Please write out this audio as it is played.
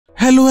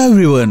Hello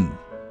everyone.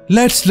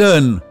 Let's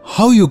learn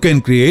how you can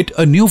create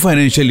a new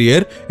financial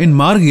year in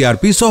Marg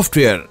ERP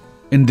software.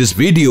 In this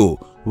video,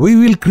 we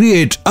will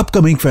create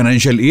upcoming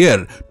financial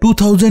year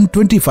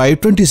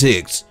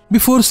 2025-26.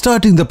 Before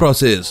starting the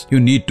process,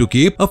 you need to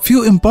keep a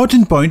few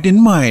important points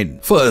in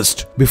mind.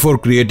 First, before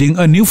creating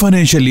a new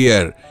financial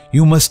year,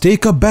 you must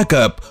take a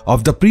backup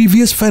of the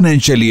previous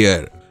financial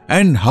year.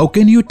 And how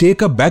can you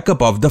take a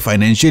backup of the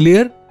financial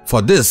year?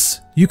 For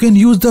this, you can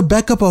use the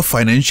backup of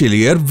financial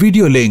year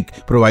video link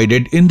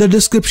provided in the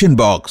description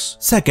box.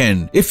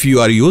 Second, if you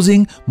are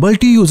using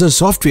multi-user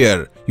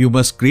software, you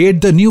must create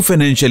the new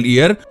financial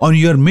year on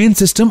your main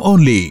system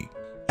only.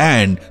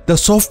 And the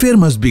software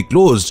must be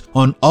closed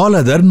on all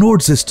other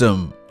node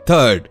system.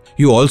 Third,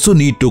 you also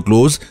need to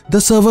close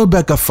the server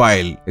backup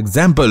file,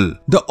 example,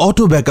 the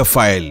auto backup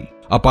file.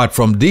 Apart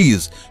from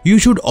these, you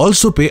should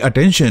also pay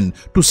attention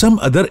to some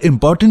other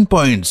important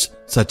points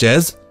such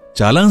as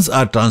challans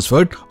are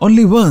transferred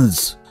only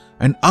once,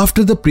 and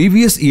after the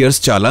previous year's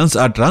challans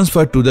are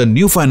transferred to the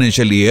new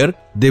financial year,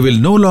 they will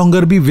no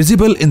longer be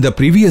visible in the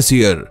previous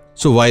year.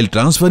 So while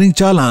transferring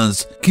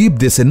challans, keep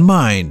this in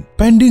mind.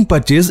 Pending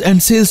purchase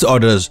and sales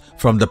orders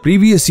from the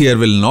previous year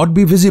will not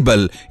be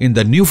visible in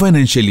the new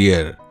financial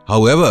year.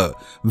 However,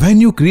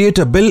 when you create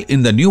a bill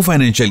in the new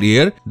financial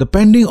year, the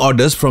pending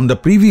orders from the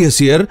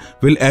previous year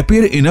will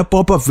appear in a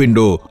pop-up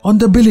window on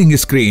the billing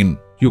screen.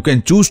 You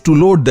can choose to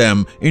load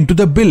them into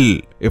the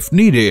bill if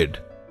needed.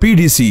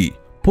 PDC,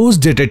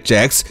 post-dated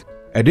checks.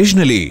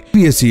 Additionally,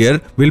 previous year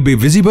will be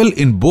visible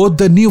in both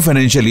the new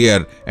financial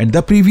year and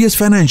the previous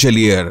financial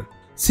year.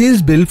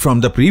 Sales bill from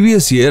the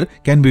previous year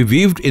can be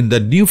viewed in the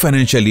new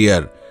financial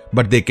year,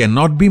 but they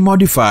cannot be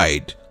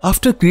modified.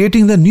 After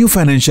creating the new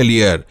financial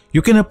year,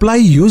 you can apply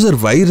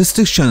user-wise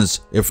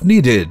restrictions if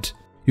needed.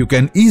 You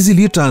can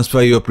easily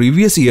transfer your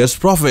previous year's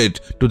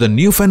profit to the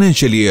new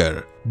financial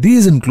year.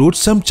 These include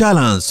some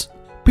challans,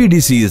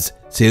 PDCs,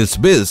 sales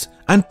bills,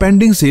 and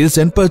pending sales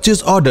and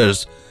purchase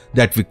orders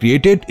that we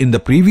created in the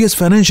previous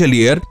financial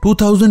year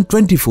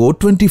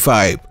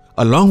 2024-25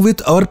 along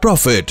with our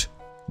profit.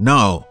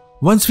 Now,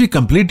 once we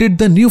completed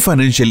the new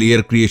financial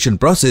year creation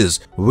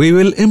process, we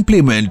will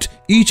implement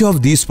each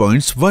of these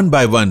points one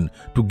by one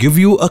to give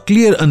you a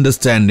clear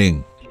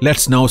understanding.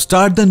 Let's now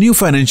start the new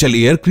financial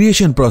year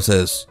creation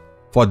process.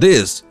 For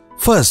this,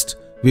 first,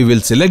 we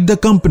will select the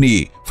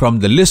company from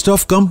the list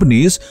of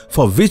companies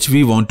for which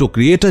we want to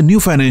create a new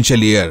financial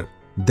year.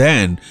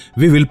 Then,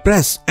 we will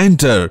press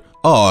Enter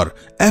or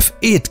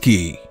F8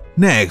 key.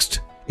 Next,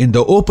 in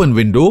the Open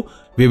window,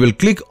 we will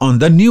click on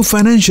the New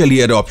Financial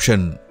Year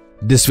option.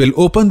 This will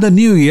open the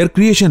New Year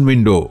Creation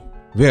window,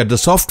 where the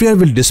software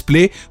will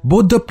display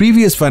both the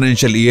previous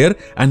financial year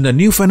and the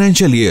new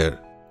financial year.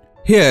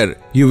 Here,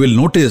 you will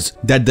notice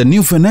that the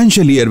new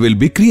financial year will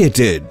be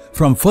created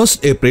from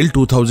 1st April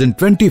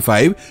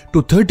 2025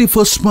 to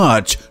 31st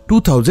March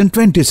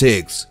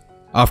 2026.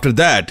 After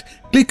that,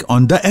 click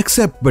on the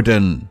Accept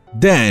button.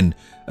 Then,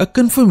 a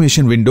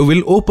confirmation window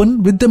will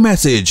open with the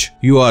message,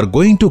 "You are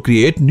going to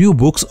create new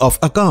books of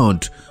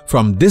account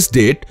from this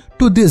date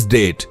to this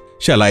date.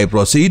 Shall I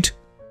proceed?"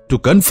 To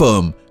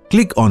confirm,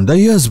 click on the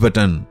Yes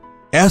button.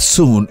 As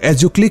soon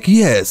as you click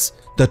Yes,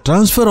 the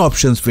Transfer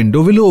Options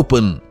window will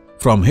open.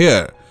 From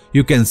here,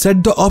 you can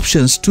set the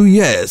options to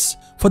Yes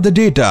for the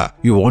data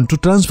you want to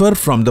transfer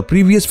from the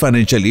previous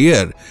financial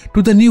year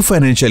to the new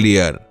financial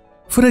year.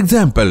 For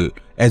example,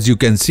 as you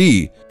can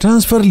see,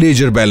 transfer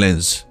ledger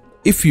balance.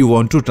 If you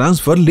want to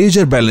transfer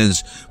ledger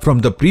balance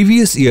from the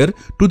previous year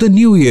to the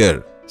new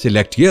year,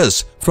 select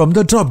Yes from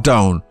the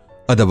drop-down.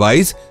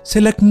 Otherwise,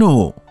 select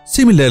No.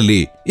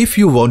 Similarly, if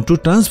you want to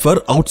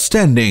transfer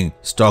outstanding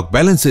stock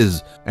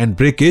balances and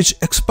breakage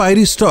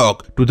expiry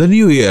stock to the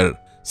new year,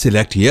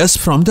 select Yes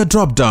from the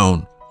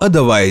drop-down.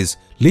 Otherwise,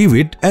 leave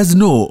it as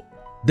No.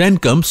 Then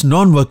comes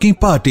non-working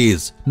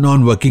parties,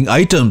 non-working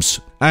items,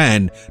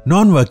 and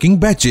non-working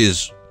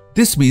batches.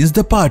 This means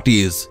the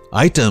parties,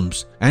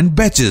 items, and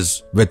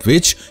batches with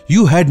which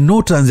you had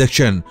no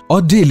transaction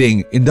or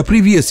dealing in the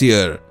previous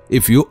year.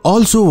 If you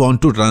also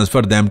want to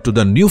transfer them to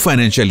the new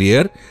financial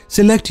year,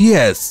 select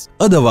Yes.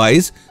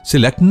 Otherwise,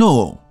 select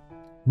No.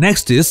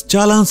 Next is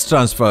challans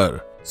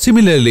transfer.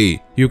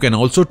 Similarly, you can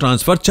also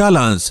transfer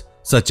challans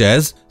such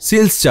as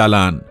sales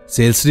challan,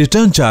 sales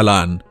return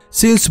challan,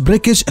 sales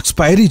breakage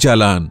expiry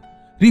challan,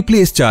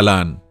 replace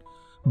challan.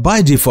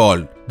 By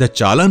default, the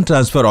challan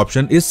transfer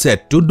option is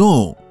set to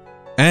No,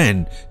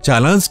 and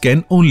challans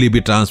can only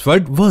be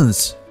transferred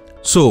once.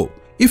 So,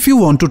 if you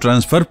want to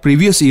transfer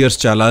previous year's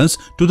challans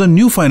to the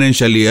new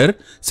financial year,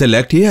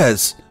 select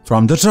Yes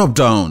from the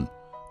drop-down.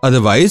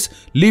 Otherwise,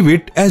 leave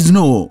it as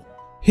No.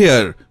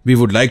 Here, we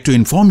would like to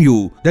inform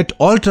you that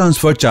all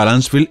transferred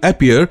challans will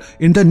appear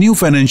in the new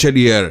financial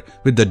year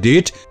with the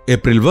date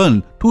April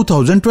 1,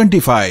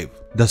 2025.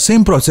 The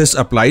same process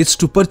applies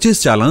to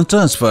purchase challan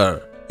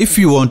transfer. If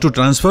you want to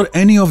transfer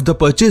any of the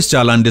purchase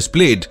challan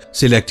displayed,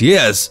 select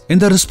Yes in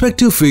the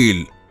respective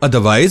field.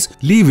 Otherwise,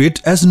 leave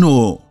it as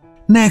No.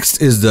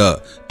 Next is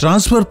the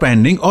Transfer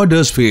Pending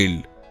Orders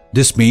field.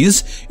 This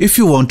means if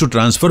you want to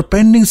transfer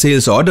pending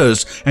sales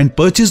orders and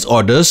purchase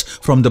orders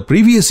from the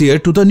previous year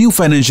to the new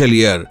financial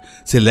year,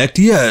 select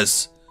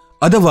yes.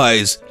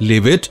 Otherwise,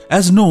 leave it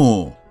as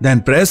no.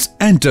 Then press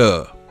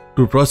enter.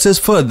 To process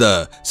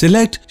further,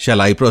 select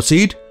shall I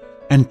proceed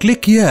and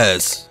click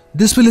yes.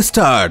 This will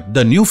start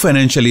the new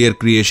financial year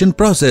creation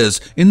process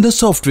in the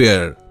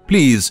software.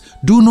 Please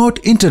do not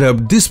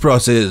interrupt this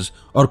process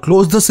or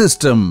close the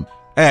system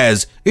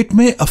as it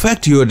may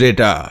affect your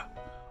data.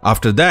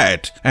 After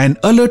that, an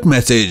alert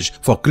message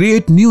for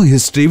create new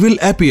history will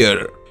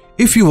appear.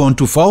 If you want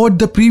to forward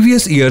the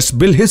previous year's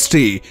bill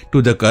history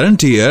to the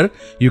current year,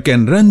 you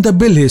can run the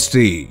bill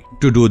history.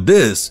 To do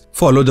this,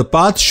 follow the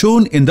path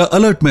shown in the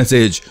alert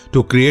message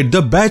to create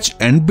the batch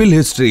and bill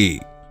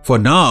history. For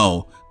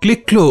now,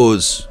 click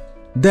close.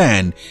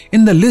 Then,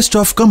 in the list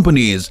of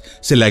companies,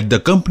 select the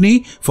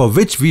company for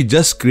which we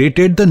just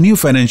created the new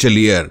financial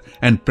year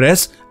and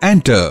press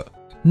enter.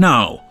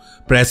 Now,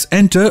 press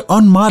enter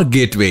on Marg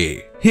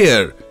Gateway.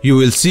 Here, you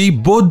will see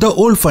both the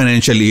old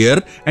financial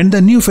year and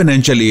the new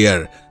financial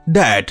year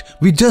that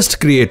we just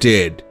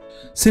created.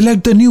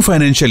 Select the new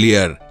financial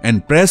year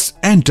and press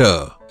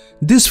enter.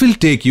 This will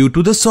take you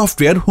to the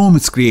software home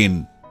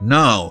screen.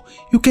 Now,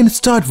 you can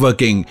start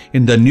working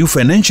in the new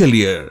financial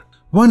year.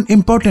 One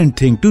important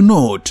thing to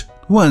note: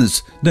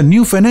 once the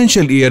new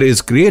financial year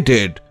is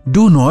created,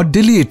 do not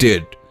delete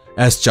it,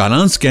 as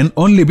challans can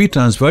only be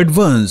transferred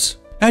once.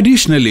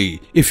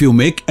 Additionally, if you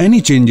make any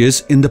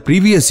changes in the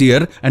previous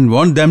year and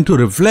want them to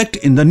reflect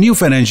in the new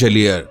financial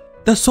year,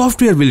 the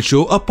software will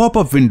show a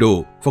pop-up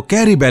window for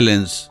carry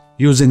balance.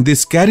 Using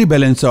this carry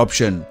balance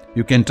option,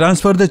 you can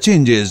transfer the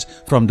changes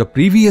from the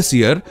previous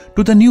year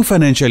to the new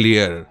financial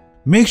year.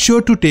 Make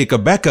sure to take a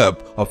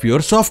backup of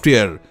your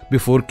software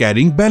before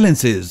carrying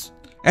balances.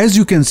 As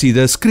you can see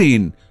the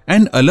screen,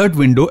 an alert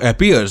window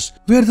appears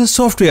where the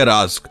software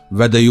asks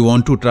whether you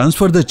want to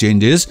transfer the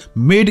changes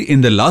made in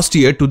the last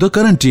year to the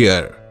current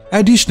year.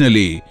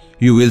 Additionally,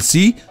 you will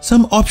see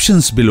some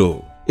options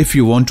below. If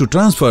you want to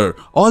transfer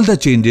all the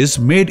changes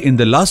made in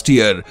the last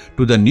year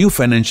to the new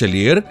financial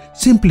year,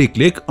 simply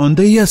click on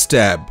the Yes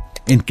tab.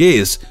 In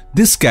case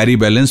this carry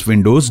balance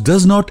windows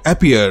does not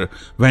appear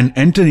when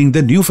entering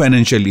the new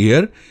financial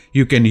year,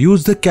 you can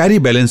use the carry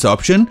balance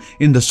option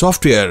in the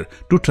software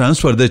to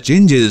transfer the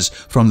changes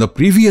from the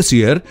previous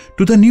year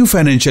to the new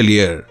financial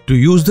year. To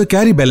use the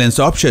carry balance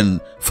option,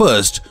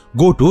 first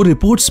go to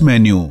Reports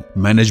menu,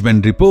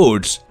 Management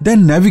Reports,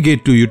 then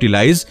navigate to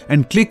Utilize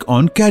and click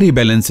on Carry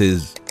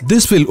Balances.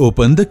 This will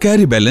open the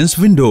carry balance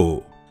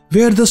window,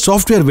 where the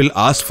software will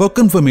ask for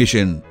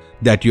confirmation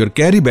that your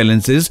carry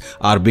balances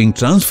are being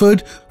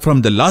transferred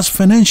from the last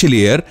financial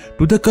year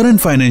to the current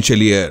financial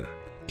year.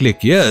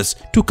 Click Yes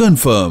to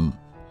confirm.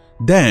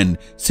 Then,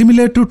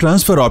 similar to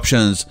transfer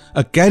options,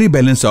 a carry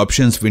balance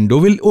options window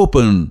will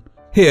open.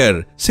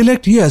 Here,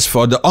 select Yes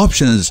for the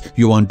options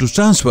you want to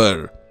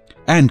transfer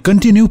and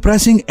continue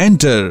pressing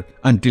enter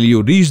until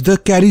you reach the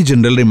carry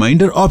general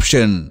reminder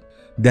option.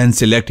 Then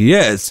select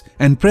Yes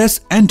and press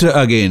enter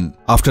again.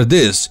 After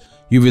this,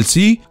 you will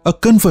see a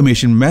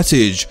confirmation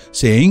message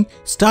saying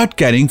start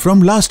carrying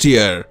from last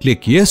year.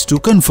 Click Yes to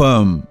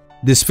confirm.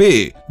 This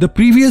way, the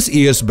previous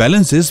year's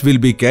balances will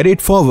be carried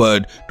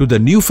forward to the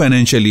new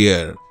financial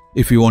year.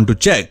 If you want to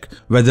check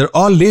whether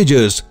all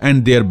ledgers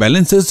and their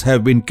balances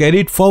have been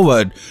carried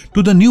forward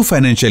to the new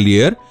financial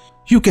year,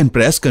 you can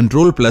press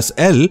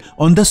Ctrl+L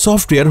on the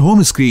software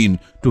home screen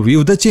to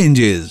view the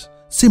changes.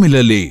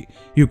 Similarly,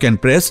 you can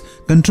press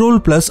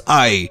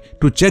Ctrl+I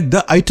to check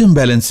the item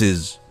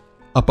balances.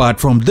 Apart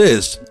from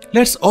this,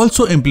 let's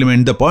also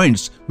implement the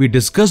points we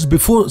discussed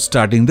before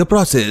starting the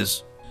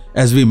process.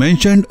 As we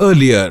mentioned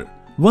earlier,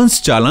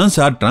 once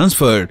challans are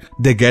transferred,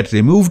 they get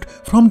removed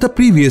from the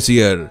previous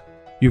year.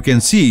 You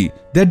can see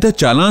that the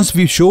challans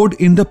we showed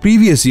in the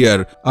previous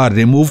year are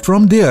removed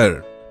from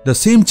there. The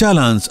same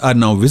challans are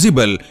now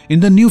visible in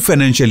the new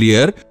financial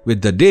year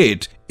with the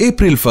date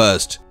April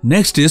 1st.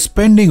 Next is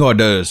pending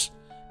orders.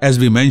 As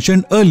we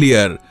mentioned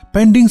earlier,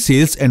 pending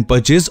sales and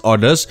purchase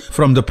orders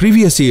from the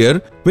previous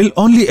year will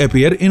only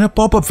appear in a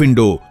pop-up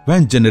window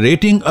when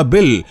generating a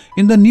bill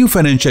in the new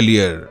financial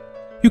year.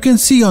 You can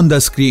see on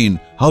the screen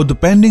how the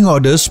pending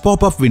orders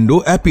pop-up window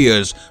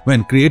appears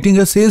when creating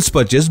a sales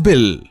purchase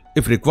bill.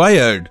 If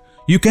required,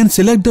 you can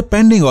select the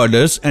pending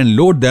orders and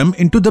load them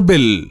into the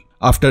bill.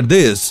 After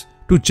this,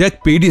 to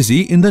check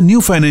PDC in the new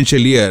financial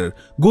year,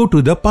 go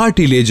to the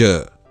Party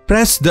Ledger.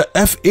 Press the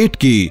F8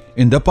 key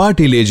in the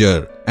Party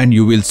Ledger and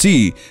you will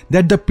see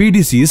that the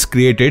PDCs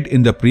created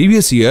in the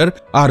previous year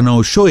are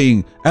now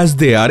showing as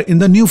they are in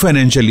the new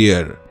financial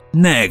year.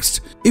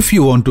 Next, if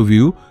you want to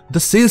view the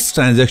sales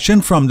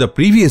transaction from the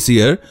previous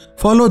year,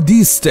 follow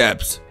these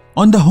steps.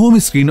 On the home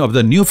screen of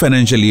the new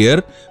financial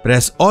year,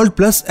 press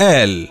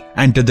Alt+L.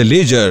 Enter the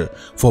ledger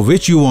for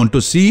which you want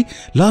to see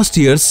last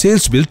year's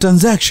sales bill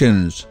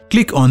transactions.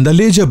 Click on the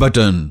ledger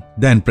button,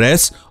 then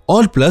press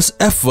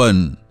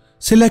Alt+F1.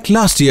 Select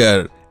last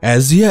year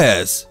as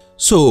yes.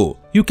 So,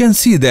 you can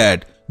see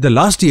that the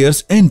last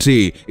year's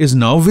entry is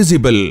now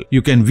visible.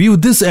 You can view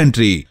this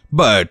entry,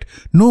 but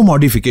no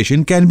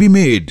modification can be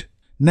made.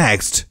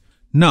 Next,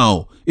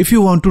 now if you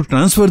want to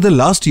transfer the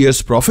last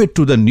year's profit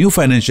to the new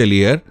financial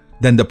year,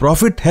 then the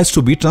profit has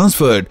to be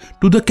transferred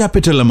to the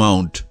capital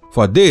amount.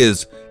 For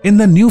this, in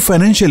the new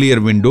financial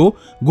year window,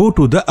 go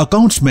to the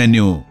accounts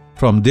menu.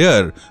 From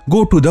there,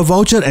 go to the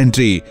voucher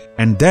entry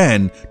and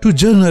then to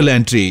journal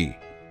entry.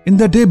 In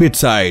the debit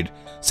side,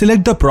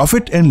 select the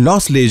profit and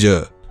loss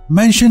ledger.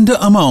 Mention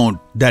the amount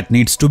that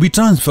needs to be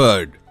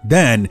transferred.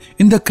 Then,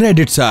 in the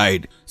credit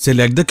side,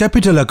 select the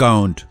capital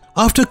account.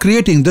 After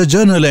creating the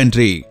journal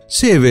entry,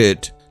 save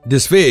it.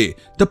 This way,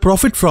 the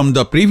profit from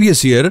the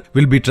previous year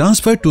will be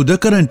transferred to the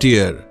current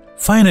year.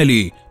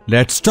 Finally,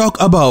 let's talk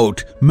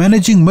about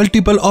managing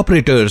multiple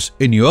operators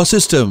in your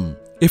system.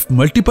 If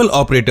multiple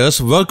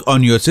operators work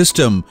on your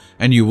system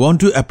and you want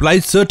to apply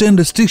certain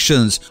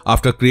restrictions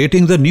after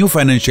creating the new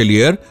financial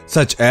year,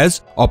 such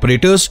as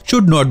operators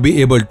should not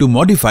be able to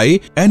modify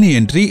any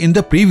entry in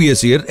the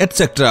previous year,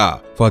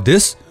 etc. For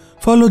this,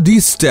 follow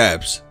these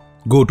steps.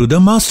 Go to the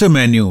master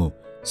menu.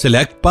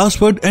 Select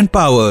password and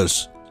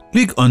powers.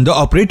 Click on the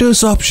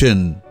operators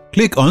option.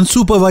 Click on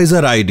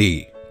supervisor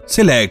ID.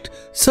 Select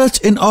search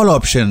in all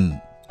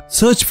option.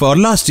 Search for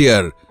last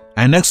year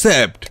and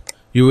accept.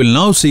 You will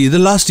now see the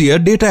last year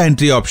data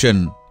entry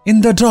option.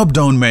 In the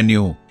drop-down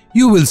menu,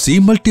 you will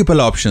see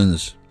multiple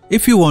options.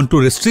 If you want to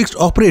restrict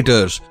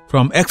operators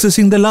from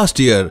accessing the last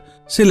year,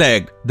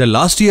 select the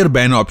last year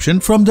ban option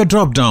from the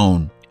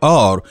drop-down.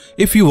 Or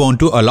if you want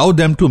to allow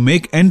them to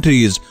make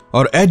entries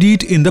or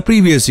edit in the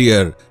previous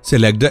year,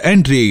 select the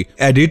entry,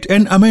 edit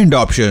and amend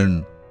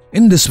option.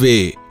 In this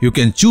way, you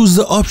can choose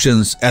the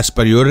options as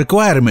per your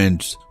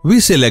requirements. We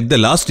select the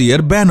last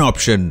year ban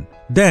option.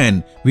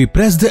 Then we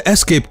press the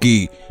escape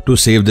key to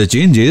save the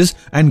changes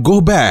and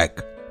go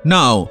back.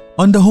 Now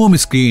on the home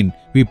screen,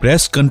 we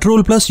press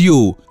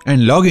Ctrl+U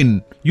and log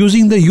in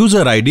using the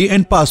user ID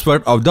and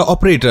password of the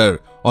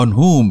operator on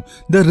whom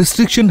the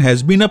restriction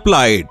has been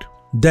applied.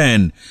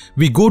 Then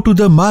we go to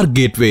the Marg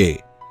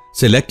gateway.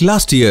 Select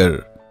last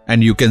year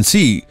and you can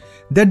see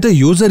that the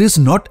user is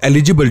not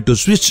eligible to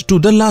switch to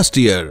the last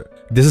year.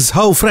 This is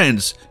how,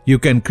 friends, you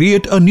can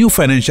create a new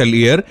financial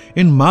year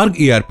in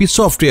Marg ERP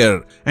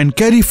software and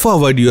carry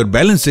forward your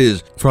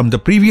balances from the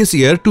previous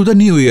year to the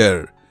new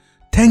year.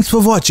 Thanks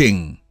for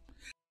watching.